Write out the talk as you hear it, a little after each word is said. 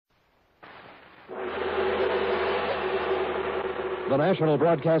The National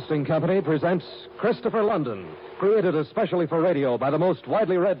Broadcasting Company presents Christopher London, created especially for radio by the most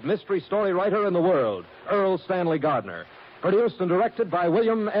widely read mystery story writer in the world, Earl Stanley Gardner. Produced and directed by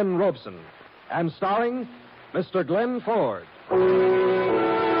William N. Robeson. And starring Mr. Glenn Ford.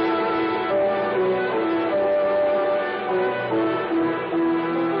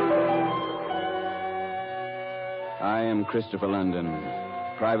 I am Christopher London,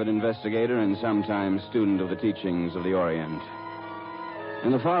 private investigator and sometimes student of the teachings of the Orient.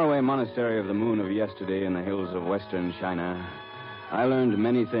 In the faraway monastery of the moon of yesterday in the hills of western China, I learned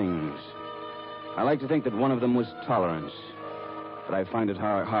many things. I like to think that one of them was tolerance, but I find it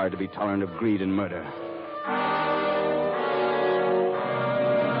hard to be tolerant of greed and murder.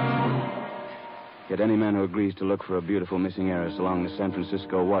 Yet any man who agrees to look for a beautiful missing heiress along the San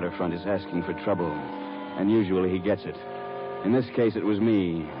Francisco waterfront is asking for trouble, and usually he gets it. In this case, it was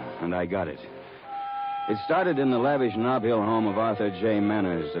me, and I got it. It started in the lavish Nob Hill home of Arthur J.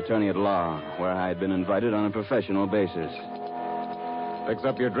 Manners, attorney at law, where I had been invited on a professional basis. Fix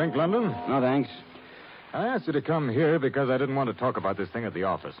up your drink, London? No, thanks. I asked you to come here because I didn't want to talk about this thing at the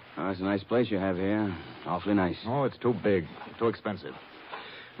office. Oh, it's a nice place you have here. Awfully nice. Oh, it's too big, too expensive.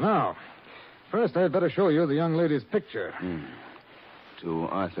 Now, first I'd better show you the young lady's picture. To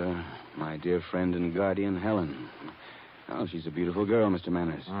Arthur, my dear friend and guardian, Helen. Oh, she's a beautiful girl, Mr.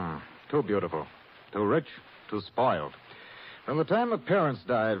 Manners. Too beautiful. Too rich. Too spoiled. From the time her parents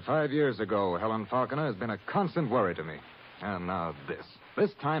died 5 years ago, Helen Falconer has been a constant worry to me. And now this.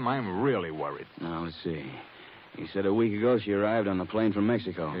 This time I'm really worried. Now, let's see. You said a week ago she arrived on the plane from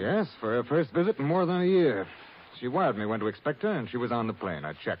Mexico. Yes, for her first visit in more than a year. She wired me when to expect her, and she was on the plane.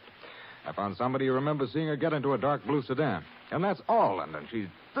 I checked. I found somebody who remembers seeing her get into a dark blue sedan. And that's all, London. She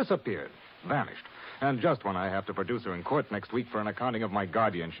disappeared. Vanished. And just when I have to produce her in court next week for an accounting of my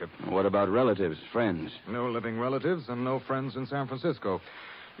guardianship. What about relatives, friends? No living relatives and no friends in San Francisco.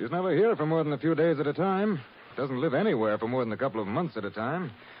 She's never here for more than a few days at a time. Doesn't live anywhere for more than a couple of months at a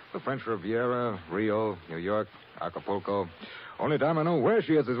time. The French Riviera, Rio, New York, Acapulco. Only time I know where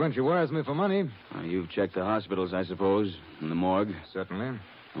she is when she wires me for money. Well, you've checked the hospitals, I suppose, and the morgue. Certainly.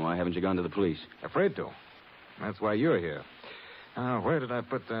 Why haven't you gone to the police? Afraid to. That's why you're here. Where did I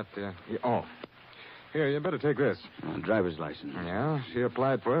put that? Oh. Here, you better take this. Driver's license. Yeah, she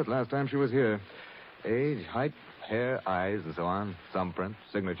applied for it last time she was here. Age, height, hair, eyes, and so on. Thumbprint,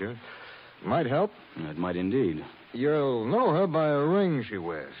 signature. Might help. It might indeed. You'll know her by a ring she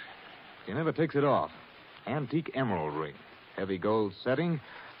wears. She never takes it off. Antique emerald ring. Heavy gold setting,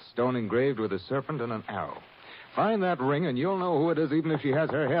 stone engraved with a serpent and an arrow. Find that ring and you'll know who it is even if she has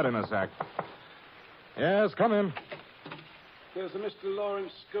her head in a sack. Yes, come in. There's a Mr.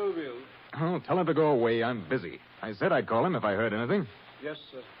 Lawrence Scoville. Oh, tell him to go away. I'm busy. I said I'd call him if I heard anything. Yes,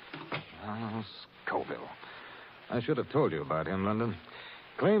 sir. Oh, Scoville. I should have told you about him, London.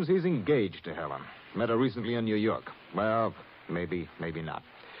 Claims he's engaged to Helen. Met her recently in New York. Well, maybe not.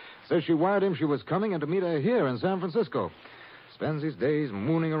 Says she wired him she was coming and to meet her here in San Francisco. Spends his days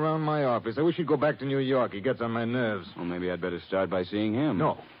mooning around my office. I wish he'd go back to New York. He gets on my nerves. Well, maybe I'd better start by seeing him.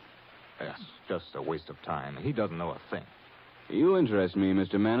 No. Yes, just a waste of time. He doesn't know a thing. You interest me,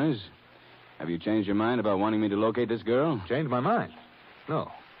 Mr. Manners. Have you changed your mind about wanting me to locate this girl? Changed my mind?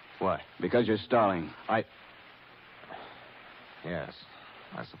 No. Why? Because you're stalling. Yes,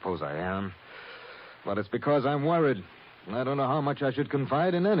 I suppose I am. But it's because I'm worried. I don't know how much I should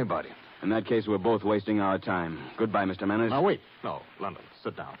confide in anybody. In that case, we're both wasting our time. Goodbye, Mr. Manners. Now, wait. No, London,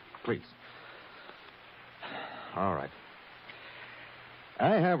 sit down, please. All right.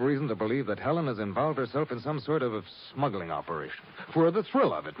 I have reason to believe that Helen has involved herself in some sort of smuggling operation. For the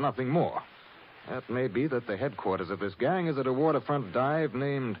thrill of it, nothing more. It may be that the headquarters of this gang is at a waterfront dive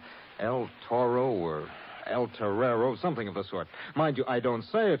named El Toro or El Torero, something of the sort. Mind you, I don't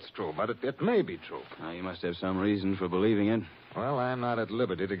say it's true, but it may be true. Now, you must have some reason for believing it. Well, I'm not at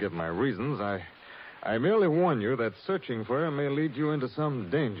liberty to give my reasons. I merely warn you that searching for her may lead you into some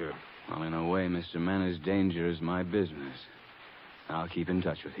danger. Well, in a way, Mr. Manners, danger is my business. I'll keep in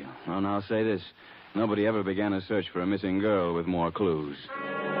touch with you. And I'll say this. Nobody ever began a search for a missing girl with more clues.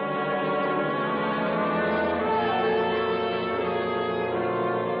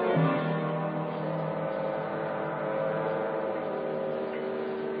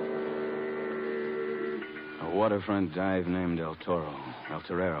 A waterfront dive named El Toro, El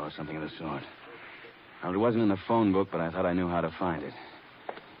Torero, or something of the sort. Well, it wasn't in the phone book, but I thought I knew how to find it.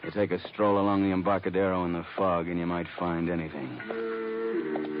 You take a stroll along the Embarcadero in the fog, and you might find anything.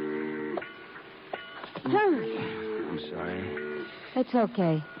 I'm sorry. It's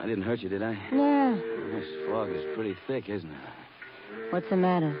okay. I didn't hurt you, did I? Yeah. This fog is pretty thick, isn't it? What's the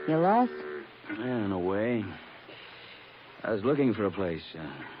matter? You lost? Yeah, in a way. I was looking for a place.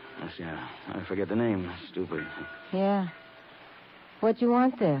 I forget the name. Stupid. Yeah. What you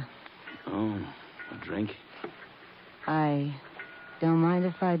want there? Oh, a drink? I don't mind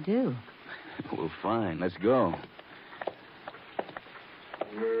if I do. Well, fine. Let's go.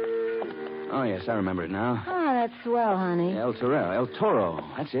 Oh, yes, I remember it now. Oh, that's swell, honey. El Toro.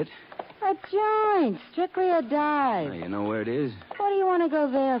 That's it. A joint. Strictly a dive. Oh, you know where it is? What do you want to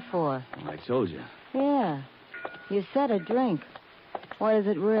go there for? Well, I told you. Yeah. You said a drink. What is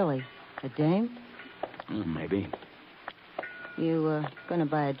it really? A dame? Maybe. You were going to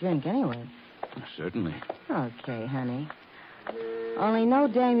buy a drink anyway. Certainly. Okay, honey. Only no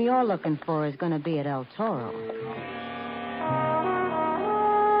dame you're looking for is going to be at El Toro.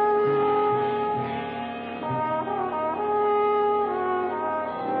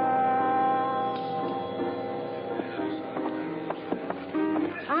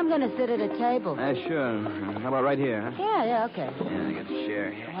 I'm going to sit at a table. Sure. How about right here, huh? Yeah, okay. Yeah, I got the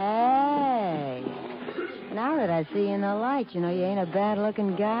chair here. Hey. Now that I see you in the light, you know you ain't a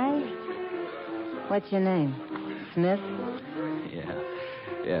bad-looking guy. What's your name? Smith?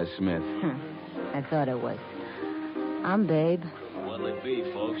 Yeah, Smith. I thought it was. I'm Babe. What'll it be,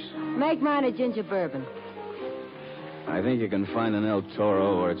 folks? Make mine a ginger bourbon. I think you can find an El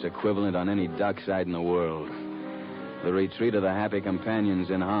Toro or its equivalent on any dockside in the world. The retreat of the Happy Companions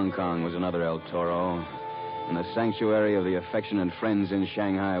in Hong Kong was another El Toro. And the sanctuary of the affectionate friends in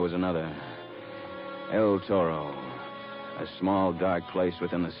Shanghai was another. El Toro. A small, dark place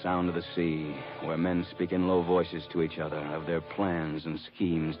within the sound of the sea, where men speak in low voices to each other of their plans and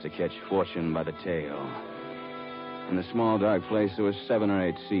schemes to catch fortune by the tail. In the small, dark place, there were 7 or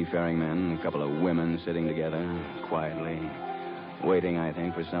 8 seafaring men, a couple of women sitting together, quietly, waiting, I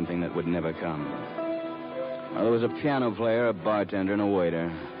think, for something that would never come. Well, there was a piano player, a bartender, and a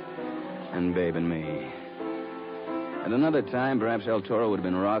waiter, and Babe and me. At another time, perhaps El Toro would have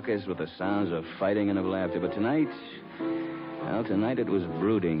been raucous with the sounds of fighting and of laughter, but tonight... Well, tonight it was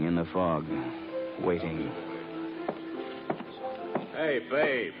brooding in the fog, waiting. Hey,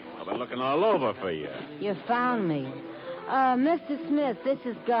 Babe, I've been looking all over for you. You found me. Mr. Smith, this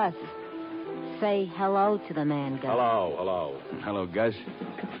is Gus. Say hello to the man, Gus. Hello. Hello, Gus.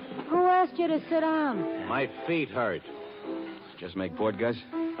 Who asked you to sit down? My feet hurt. Just make port, Gus?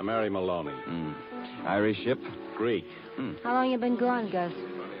 Mary Maloney. Irish ship? Greek. How long you been gone, Gus?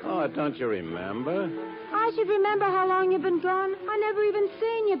 Oh, don't you remember? I should remember how long you've been gone. I never even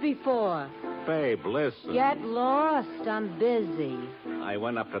seen you before. Babe, listen. Get lost. I'm busy. I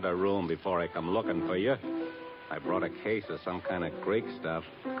went up to the room before I come looking for you. I brought a case of some kind of Greek stuff.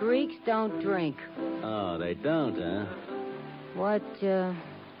 Greeks don't drink. Oh, they don't, huh?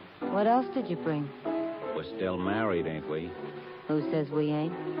 What else did you bring? We're still married, ain't we? Who says we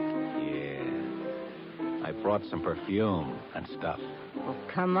ain't? Yeah. I brought some perfume and stuff. Well,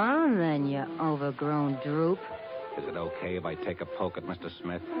 come on, then, you overgrown droop. Is it okay if I take a poke at Mr.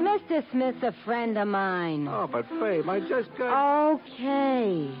 Smith? Mr. Smith's a friend of mine. Oh, but, Babe, I just got...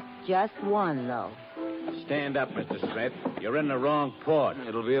 Okay. Just one, though. Stand up, Mr. Smith. You're in the wrong port.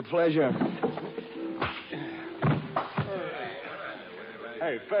 It'll be a pleasure.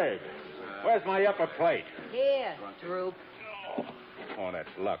 Hey, Babe, where's my upper plate? Here, droop. Oh, that's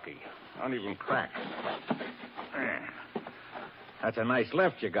lucky. Not even cracked. That's a nice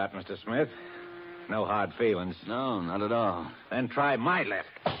left you got, Mr. Smith. No hard feelings. No, not at all. Then try my left.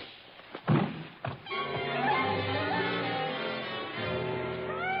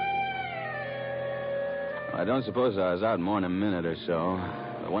 I don't suppose I was out more than a minute or so.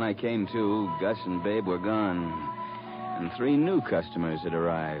 But when I came to, Gus and Babe were gone. And 3 new customers had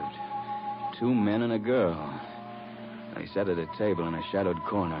arrived. 2 men and a girl. They sat at a table in a shadowed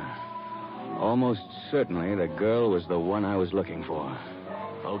corner. Almost certainly the girl was the one I was looking for.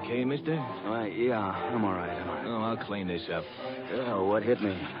 Okay, mister? Yeah, I'm all right. Oh, I'll clean this up. Oh, what hit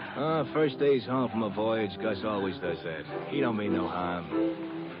me? First day's home from a voyage. Gus always does that. He don't mean no harm.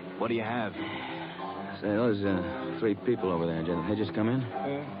 What do you have? Say, those 3 people over there, they just come in?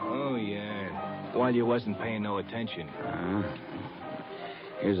 Oh, yeah. While you wasn't paying no attention.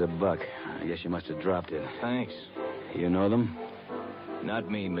 Here's $1. I guess you must have dropped it. Thanks. You know them? Not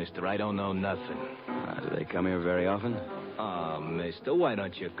me, mister. I don't know nothing. Do they come here very often? Oh, mister, why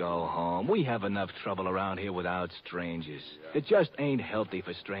don't you go home? We have enough trouble around here without strangers. It just ain't healthy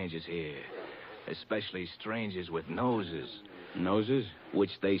for strangers here. Especially strangers with noses. Noses?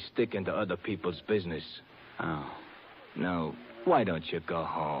 Which they stick into other people's business. Oh. Now, why don't you go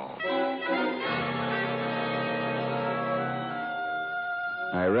home?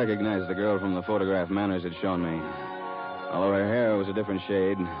 I recognized the girl from the photograph Manners had shown me. Although her hair was a different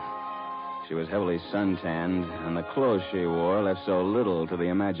shade, She was heavily suntanned, and the clothes she wore left so little to the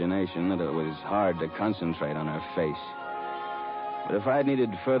imagination that it was hard to concentrate on her face. But if I needed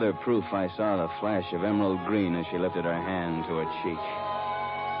further proof, I saw the flash of emerald green as she lifted her hand to her cheek.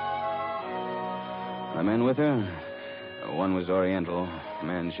 The men with her? One was Oriental,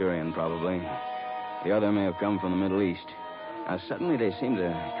 Manchurian probably. The other may have come from the Middle East. Suddenly they seemed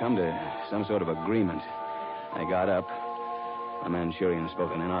to come to some sort of agreement. They got up. The Manchurian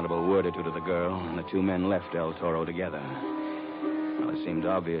spoke an inaudible word or two to the girl, and the two men left El Toro together. Well, it seemed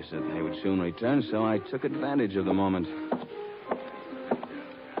obvious that they would soon return, so I took advantage of the moment.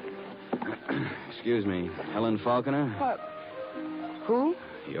 Excuse me, Helen Falconer? What? Who?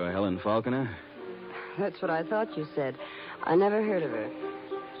 You're Helen Falconer? That's what I thought you said. I never heard of her.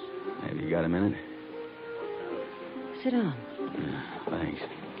 Have you got a minute? Sit down. Thanks.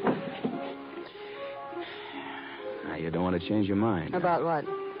 Now, you don't want to change your mind. About what?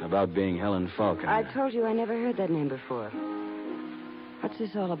 About being Helen Falconer. I told you I never heard that name before. What's this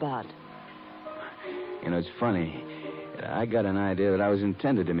all about? You know, it's funny. I got an idea that I was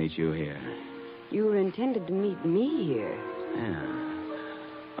intended to meet you here. You were intended to meet me here.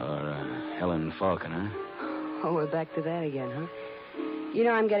 Yeah. Or Helen Falconer. Oh, we're back to that again, huh? You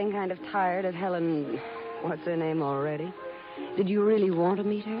know, I'm getting kind of tired of Helen... What's her name already? Did you really want to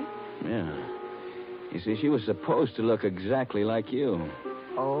meet her? Yeah. You see, she was supposed to look exactly like you.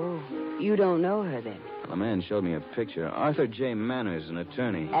 Oh, you don't know her then? Well, a man showed me a picture. Arthur J. Manners, an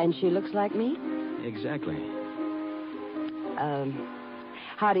attorney. And she looks like me? Exactly.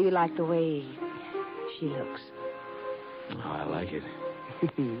 How do you like the way she looks? Oh, I like it.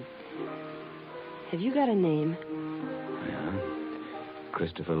 Have you got a name? Yeah.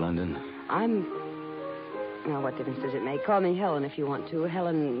 Christopher London. Now, what difference does it make? Call me Helen if you want to.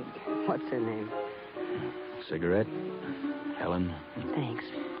 Helen... What's her name? Cigarette? Helen? Thanks.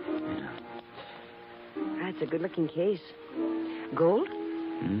 Yeah. That's a good-looking case. Gold?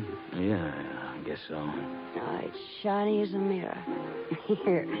 Yeah, I guess so. Oh, it's shiny as a mirror.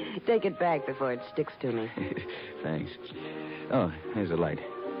 Here, take it back before it sticks to me. Thanks. Oh, here's a light.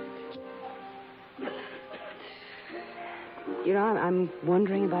 You know, I'm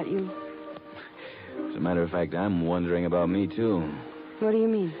wondering about you. As a matter of fact, I'm wondering about me, too. What do you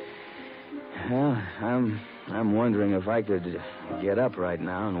mean? Well, I'm wondering if I could get up right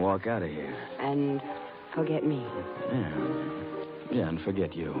now and walk out of here. And forget me. Yeah, and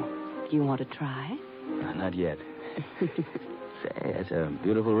forget you. Do you want to try? Not yet. Say, that's a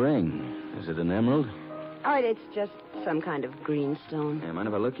beautiful ring. Is it an emerald? Oh, it's just some kind of green stone. Yeah, mind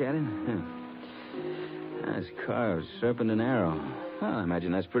if I look at it? It's carved, serpent and arrow. Well, I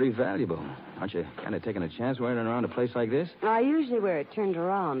imagine that's pretty valuable. Aren't you kind of taking a chance wearing it around a place like this? I usually wear it turned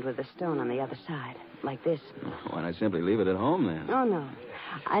around with the stone on the other side, like this. Why not simply leave it at home, then? Oh, no.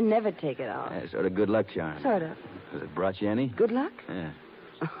 I never take it off. Yeah, sort of good luck charm. Sort of. Has it brought you any? Good luck? Yeah.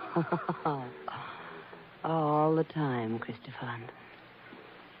 All the time, Christopher London.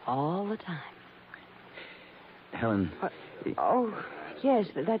 All the time. Helen. Oh, yes,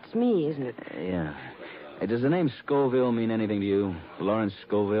 that's me, isn't it? Yeah. Hey, does the name Scoville mean anything to you? Lawrence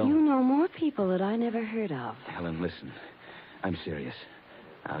Scoville? You know more people that I never heard of. Helen, listen. I'm serious.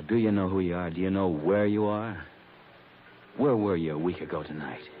 Now, do you know who you are? Do you know where you are? Where were you a week ago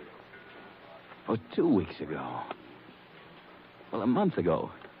tonight? Oh, 2 weeks ago. Well, a month ago.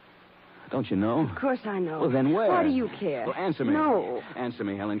 Don't you know? Of course I know. Well, then where? Why do you care? Well, answer me. No. Answer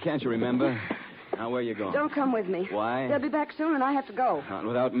me, Helen. Can't you remember? Now, where are you going? Don't come with me. Why? They'll be back soon, and I have to go. Not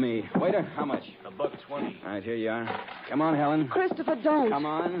without me. Waiter, how much? $1.20. All right, here you are. Come on, Helen. Christopher, don't. Come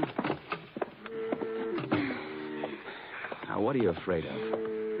on. Now, what are you afraid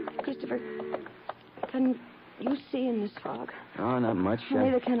of? Christopher, can you see in this fog? Oh, not much.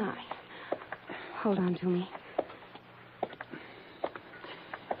 Neither can I. Hold on to me.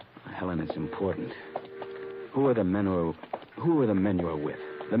 Helen, it's important. Who are the men you are with?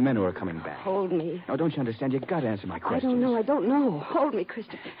 The men who are coming back. Hold me. Oh, don't you understand? You've got to answer my questions. I don't know. Hold me,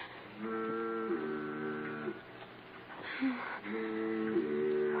 Christopher.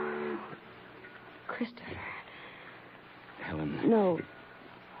 Christopher. Helen. No,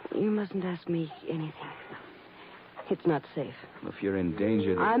 you mustn't ask me anything. It's not safe. If you're in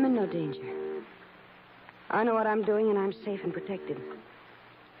danger... I'm in no danger. I know what I'm doing, and I'm safe and protected.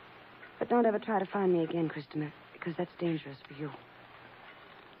 But don't ever try to find me again, Christopher, because that's dangerous for you.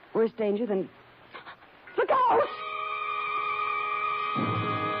 Worse danger than... Look out!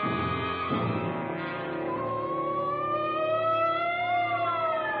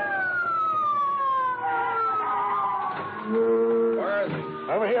 Where is he?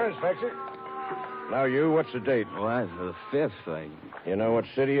 Over here, Inspector. Now, what's the date? What? The 5th, You know what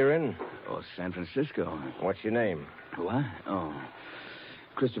city you're in? Oh, San Francisco. What's your name? What? Oh,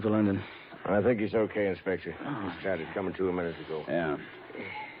 Christopher London. I think he's okay, Inspector. He started coming to a minute ago. Yeah.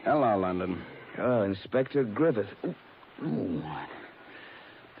 Hello, London. Oh, Inspector Griffith. Ooh.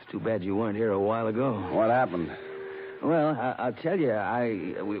 It's too bad you weren't here a while ago. What happened? Well, I'll tell you,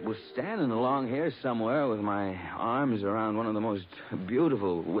 I was standing along here somewhere with my arms around one of the most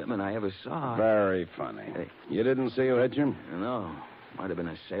beautiful women I ever saw. Very funny. You didn't see who hit you? No. Might have been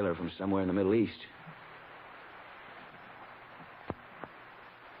a sailor from somewhere in the Middle East.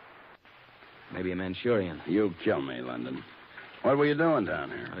 Maybe a Manchurian. You kill me, London. What were you doing down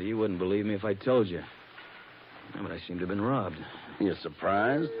here? Oh, you wouldn't believe me if I told you. Yeah, but I seem to have been robbed. You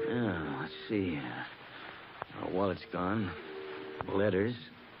surprised? Yeah, let's see. My wallet's gone. Letters,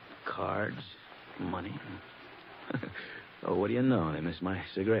 cards, money. Oh, what do you know? They missed my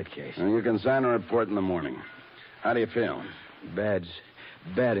cigarette case. Well, you can sign a report in the morning. How do you feel? Bad,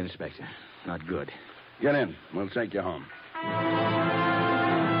 Inspector. Not good. Get in. We'll take you home.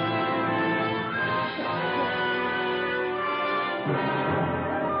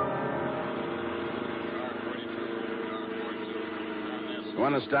 You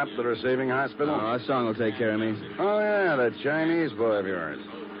want to stop at the receiving hospital? Oh, a song will take care of me. Oh, yeah, that Chinese boy of yours.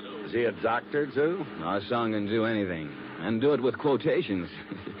 Is he a doctor, too? No, a song can do anything. And do it with quotations.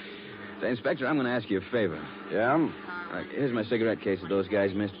 Say, Inspector, I'm going to ask you a favor. Yeah? All right, here's my cigarette case that those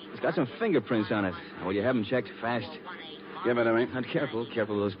guys missed. It's got some fingerprints on it. Will you have them checked fast? Give it to me. Not careful of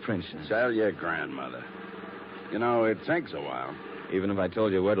those prints. Tell your grandmother. You know, it takes a while. Even if I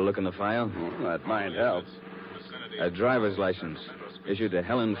told you where to look in the file? Well, that might help. A driver's license. Issued to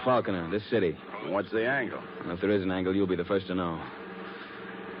Helen Falconer, this city. What's the angle? Well, if there is an angle, you'll be the first to know.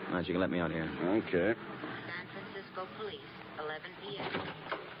 All right, you can let me out here. Okay. San Francisco Police, 11 p.m.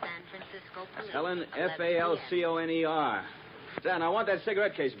 San Francisco Police. Helen, Falconer. Dan, I want that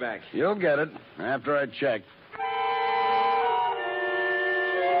cigarette case back. You'll get it after I check.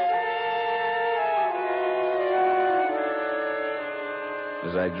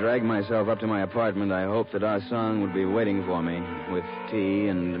 As I dragged myself up to my apartment, I hoped that Ah Song would be waiting for me with tea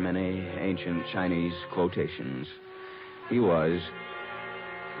and many ancient Chinese quotations. He was,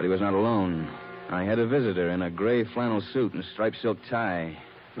 but he was not alone. I had a visitor in a gray flannel suit and striped silk tie.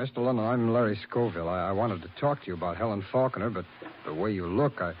 Mr. London, I'm Larry Scoville. I wanted to talk to you about Helen Falconer, but the way you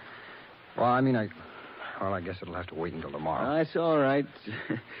look, I guess it'll have to wait until tomorrow. That's all right.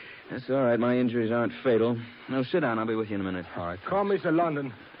 That's all right. My injuries aren't fatal. Now, sit down. I'll be with you in a minute. All right. Come, Mr.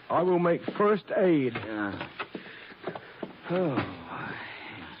 London. I will make first aid. Yeah. Oh.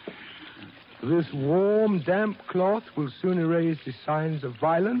 This warm, damp cloth will soon erase the signs of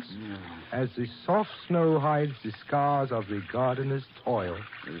violence, as the soft snow hides the scars of the gardener's toil.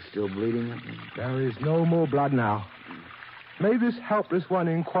 Are you still bleeding? There is no more blood now. May this helpless one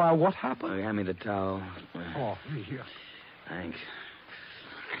inquire what happened? Oh, hand me the towel. Oh, here. Thanks.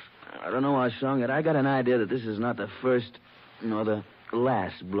 I don't know, Ah Song, yet I got an idea that this is not the first nor the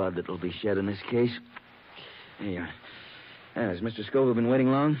last blood that will be shed in this case. Here. Has Mr. Scoville been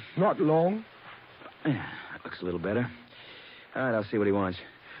waiting long? Not long. Yeah, that looks a little better. All right, I'll see what he wants.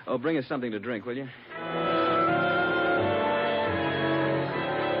 Oh, bring us something to drink, will you?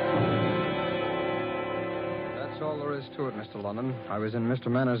 That's all there is to it, Mr. London. I was in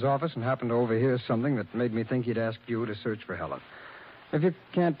Mr. Manor's office and happened to overhear something that made me think he'd asked you to search for Helen. If you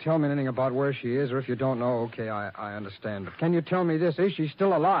can't tell me anything about where she is, or if you don't know, okay, I understand. But can you tell me this? Is she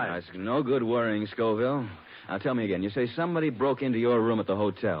still alive? That's no good worrying, Scoville. Now, tell me again. You say somebody broke into your room at the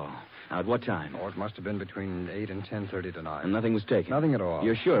hotel. Now, at what time? Oh, it must have been between 8 and 10:30 tonight. And nothing was taken? Nothing at all.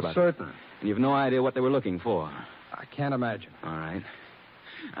 You're sure about Certain. that? And you've no idea what they were looking for? I can't imagine. All right.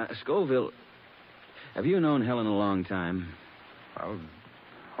 Scoville, have you known Helen a long time? Well,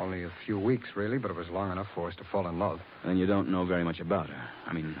 only a few weeks, really, but it was long enough for us to fall in love. Then you don't know very much about her.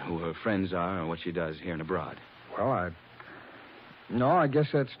 I mean, who her friends are or what she does here and abroad. Well, No, I guess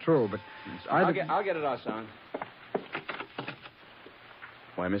that's true, but... I'll get it, Ah Song.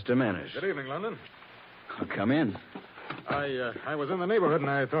 Why, Mr. Manners. Good evening, London. Oh, come in. I was in the neighborhood, and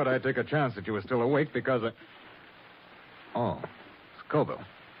I thought I'd take a chance that you were still awake because Oh, Scoville.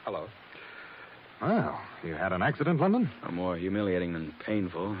 Hello. Well, you had an accident, London? More humiliating than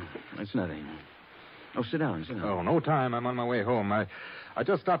painful. It's nothing. Oh, sit down. Oh, no time. I'm on my way home. I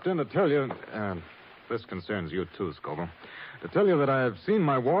just stopped in to tell you... this concerns you, too, Scoville. To tell you that I've seen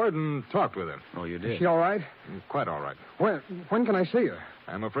my ward and talked with her. Oh, you did? Is she all right? Quite all right. When can I see her?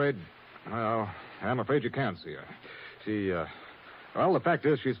 I'm afraid you can't see her. The fact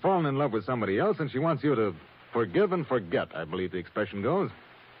is she's fallen in love with somebody else, and she wants you to forgive and forget, I believe the expression goes.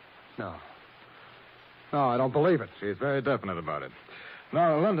 No, I don't believe it. She's very definite about it.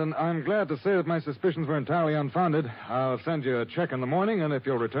 Now, London, I'm glad to say that my suspicions were entirely unfounded. I'll send you a check in the morning, and if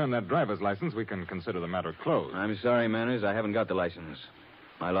you'll return that driver's license, we can consider the matter closed. I'm sorry, Manners. I haven't got the license.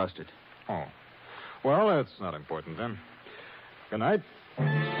 I lost it. Oh. Well, that's not important, then. Good night.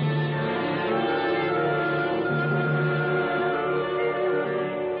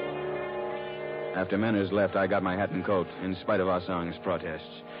 After Manners left, I got my hat and coat, in spite of Arsang's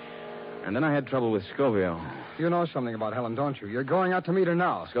protests. And then I had trouble with Scoville. You know something about Helen, don't you? You're going out to meet her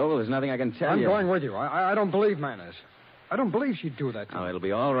now. Scoville, there's nothing I can tell you. I'm going with you. I don't believe Manners. I don't believe she'd do that to Oh, me. it'll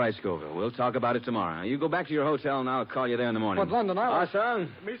be all right, Scoville. We'll talk about it tomorrow. Now, you go back to your hotel, and I'll call you there in the morning. But, London, Arsang?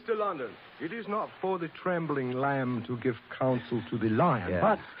 Mr. London, it is not for the trembling lamb to give counsel to the lion, Yeah.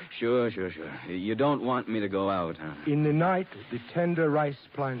 but Sure. You don't want me to go out, huh? in the night the tender rice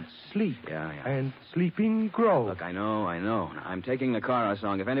plants sleep, Yeah. and sleeping grow. Look, I know. I'm taking the car,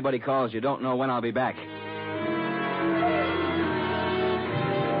 Arsang. If anybody calls, you don't know when I'll be back.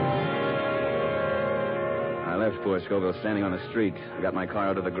 I left poor Scoville standing on the street. I got my car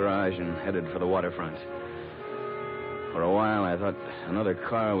out of the garage and headed for the waterfront. For a while, I thought another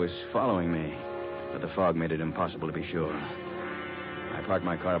car was following me, but the fog made it impossible to be sure. I parked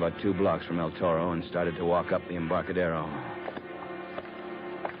my car about 2 blocks from El Toro and started to walk up the Embarcadero.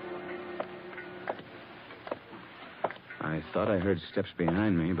 I thought I heard steps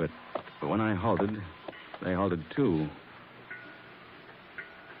behind me, but when I halted, they halted too.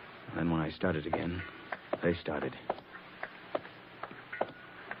 Then when I started again, they started.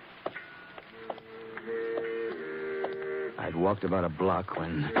 I'd walked about a block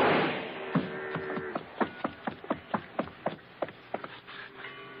when...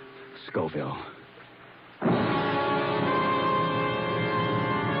 Scoville.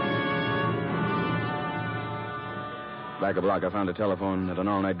 Back a block, I found a telephone at an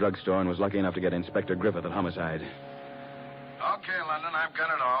all-night drugstore and was lucky enough to get Inspector Griffith at Homicide. Okay, London, I've got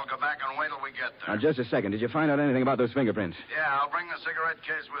it all. Go back and wait till we get there. Now, just a second. Did you find out anything about those fingerprints? Yeah, I'll bring the cigarette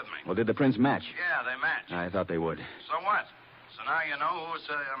case with me. Well, did the prints match? Yeah, they match. I thought they would. So what? So now you know who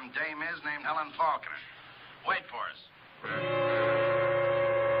dame is named Helen Faulkner. Wait for us.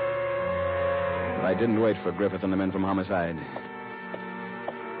 But I didn't wait for Griffith and the men from Homicide.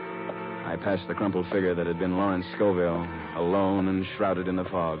 I passed the crumpled figure that had been Lawrence Scoville, alone and shrouded in the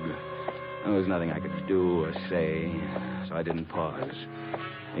fog. There was nothing I could do or say, so I didn't pause.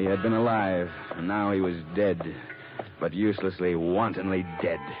 He had been alive, and now he was dead, but uselessly, wantonly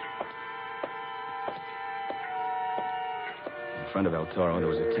dead. In front of El Toro, there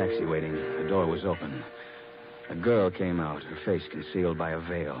was a taxi waiting. The door was open. A girl came out, her face concealed by a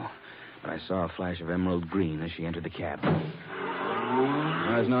veil. But I saw a flash of emerald green as she entered the cab.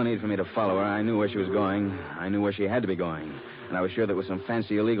 There was no need for me to follow her. I knew where she was going. I knew where she had to be going. And I was sure that with some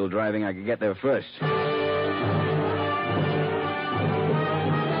fancy illegal driving, I could get there first. I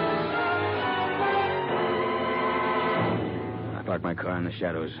parked my car in the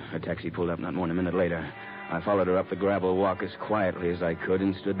shadows. Her taxi pulled up not more than a minute later. I followed her up the gravel walk as quietly as I could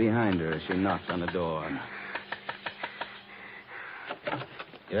and stood behind her as she knocked on the door.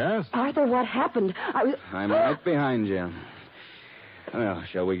 Yes? Arthur, what happened? I'm right behind you. Well,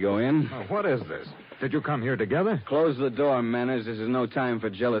 shall we go in? Oh, what is this? Did you come here together? Close the door, Manners. This is no time for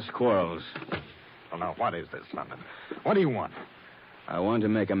jealous quarrels. Well, now, what is this, London? What do you want? I want to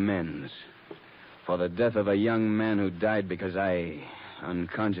make amends for the death of a young man who died because I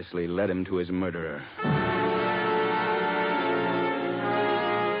unconsciously led him to his murderer.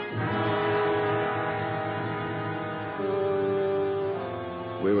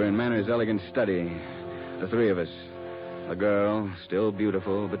 We were in Manners' elegant study, the three of us. The girl, still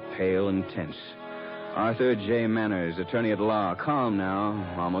beautiful, but pale and tense. Arthur J. Manners, attorney at law, calm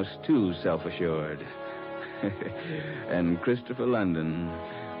now, almost too self-assured. And Christopher London,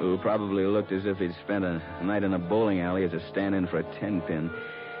 who probably looked as if he'd spent a night in a bowling alley as a stand-in for a 10-pin.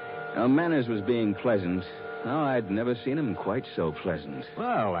 Now, Manners was being pleasant. No, I'd never seen him quite so pleasant.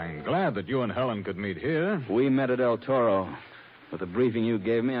 Well, I'm glad that you and Helen could meet here. We met at El Toro. With the briefing you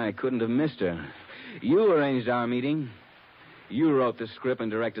gave me, I couldn't have missed her. You arranged our meeting. You wrote the script and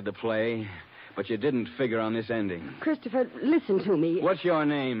directed the play, but you didn't figure on this ending. Christopher, listen to me. What's your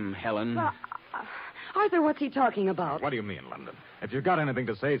name, Helen? Arthur, what's he talking about? What do you mean, London? If you've got anything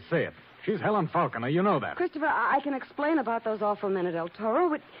to say, say it. She's Helen Faulkner. You know that. Christopher, I can explain about those awful men at El Toro,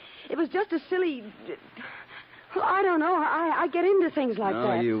 but it was just a silly... Well, I don't know. I get into things like that.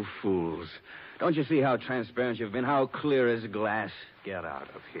 Oh, you fools. Don't you see how transparent you've been? How clear as glass? Get out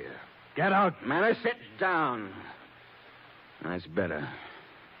of here. Get out. Manners, sit down. That's better.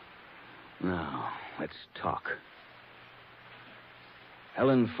 Now, let's talk.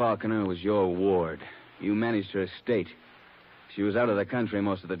 Helen Faulkner was your ward. You managed her estate. She was out of the country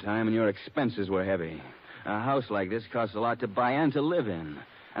most of the time, and your expenses were heavy. A house like this costs a lot to buy and to live in.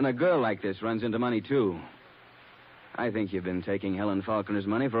 And a girl like this runs into money, too. I think you've been taking Helen Faulkner's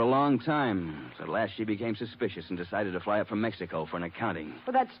money for a long time. So at last she became suspicious and decided to fly up from Mexico for an accounting.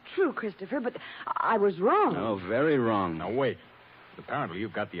 Well, that's true, Christopher, but I was wrong. Oh, very wrong. Now, wait. Apparently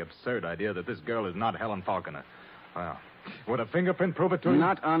you've got the absurd idea that this girl is not Helen Faulkner. Well, would a fingerprint prove it to you?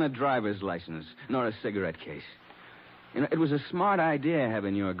 Not on a driver's license, nor a cigarette case. You know, it was a smart idea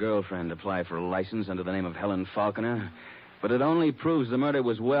having your girlfriend apply for a license under the name of Helen Faulkner. But it only proves the murder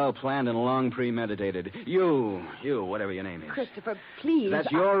was well planned and long premeditated. You, whatever your name is. Christopher, please.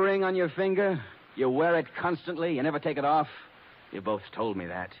 That's your ring on your finger? You wear it constantly? You never take it off? You both told me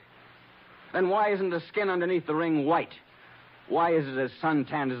that. Then why isn't the skin underneath the ring white? Why is it as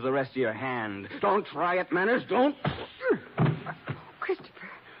suntanned as the rest of your hand? Don't try it, Manners. Don't.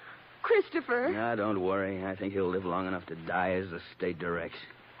 Christopher. Now, don't worry. I think he'll live long enough to die as the state directs.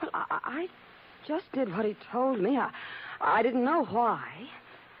 Well, I just did what he told me. I didn't know why.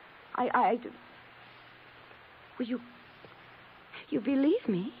 Well, you believe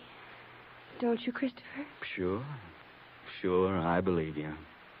me, don't you, Christopher? Sure, I believe you.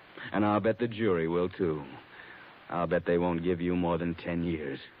 And I'll bet the jury will, too. I'll bet they won't give you more than 10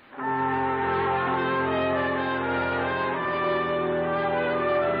 years.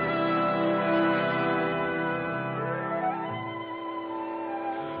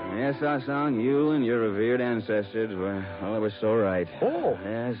 Yes, Ah-Song, you and your revered ancestors were so right. Oh.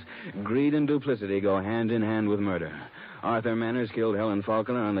 Yes, greed and duplicity go hand in hand with murder. Arthur Manners killed Helen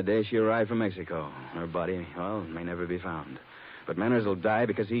Faulkner on the day she arrived from Mexico. Her body, may never be found. But Manners will die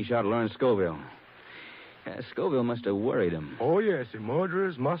because he shot Lawrence Scoville. Scoville must have worried him. Oh, yes, the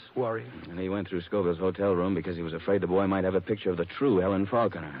murderers must worry. And he went through Scoville's hotel room because he was afraid the boy might have a picture of the true Helen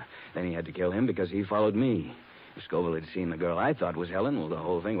Faulkner. Then he had to kill him because he followed me. If Scoville had seen the girl I thought was Helen, well, the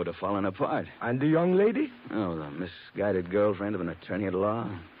whole thing would have fallen apart. And the young lady? Oh, the misguided girlfriend of an attorney at law.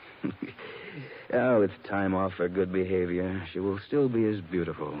 With time off for good behavior, she will still be as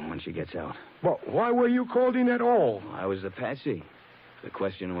beautiful when she gets out. But why were you called in at all? I was the patsy. If the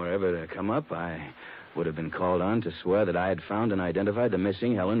question were ever to come up, I would have been called on to swear that I had found and identified the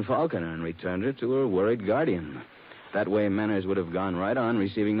missing Helen Faulkner and returned her to her worried guardian. That way, Manners would have gone right on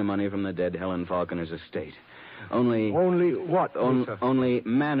receiving the money from the dead Helen Faulkner's estate. Only what? Only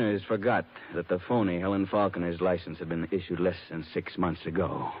Manners forgot that the phony Helen Faulkner's license had been issued less than 6 months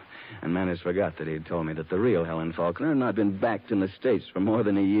ago. And Manners forgot that he'd told me that the real Helen Faulkner had not been backed in the States for more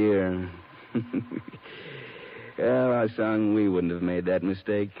than a year. Well, Ah-Song, we wouldn't have made that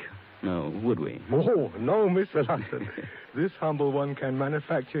mistake. No, would we? Oh, no, Mr. London. This humble one can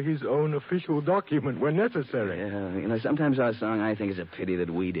manufacture his own official document when necessary. Yeah, sometimes, Ah-Song, I think it's a pity that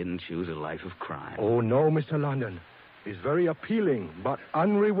we didn't choose a life of crime. Oh, no, Mr. London. It's very appealing, but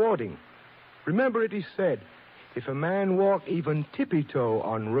unrewarding. Remember it is said, if a man walk even tippy-toe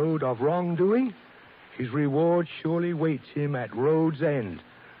on road of wrongdoing, his reward surely waits him at road's end,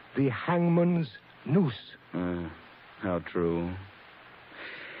 the hangman's noose. How true.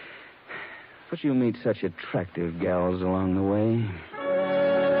 But you meet such attractive gals along the way.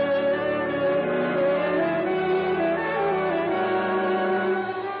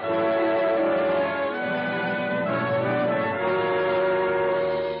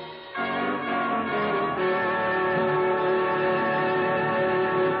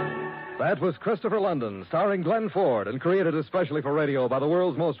 That was Christopher London, starring Glenn Ford, and created especially for radio by the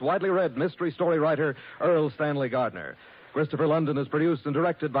world's most widely read mystery story writer, Earl Stanley Gardner. Christopher London is produced and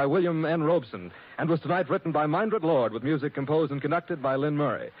directed by William N. Robeson, and was tonight written by Mindred Lord, with music composed and conducted by Lynn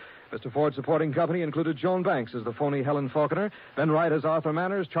Murray. Mr. Ford's supporting company included Joan Banks as the phony Helen Faulkner, Ben Wright as Arthur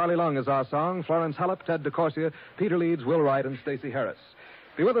Manners, Charlie Long as Ah-Song, Florence Hallop, Ted DeCorsia, Peter Leeds, Will Wright, and Stacey Heiress.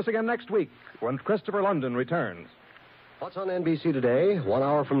 Be with us again next week when Christopher London returns. What's on NBC today? 1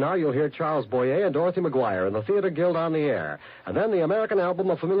 hour from now, you'll hear Charles Boyer and Dorothy McGuire in the Theater Guild on the Air. And then the American Album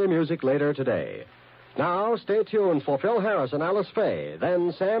of Familiar Music later today. Now, stay tuned for Phil Harris and Alice Faye,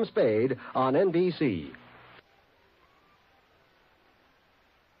 then Sam Spade on NBC.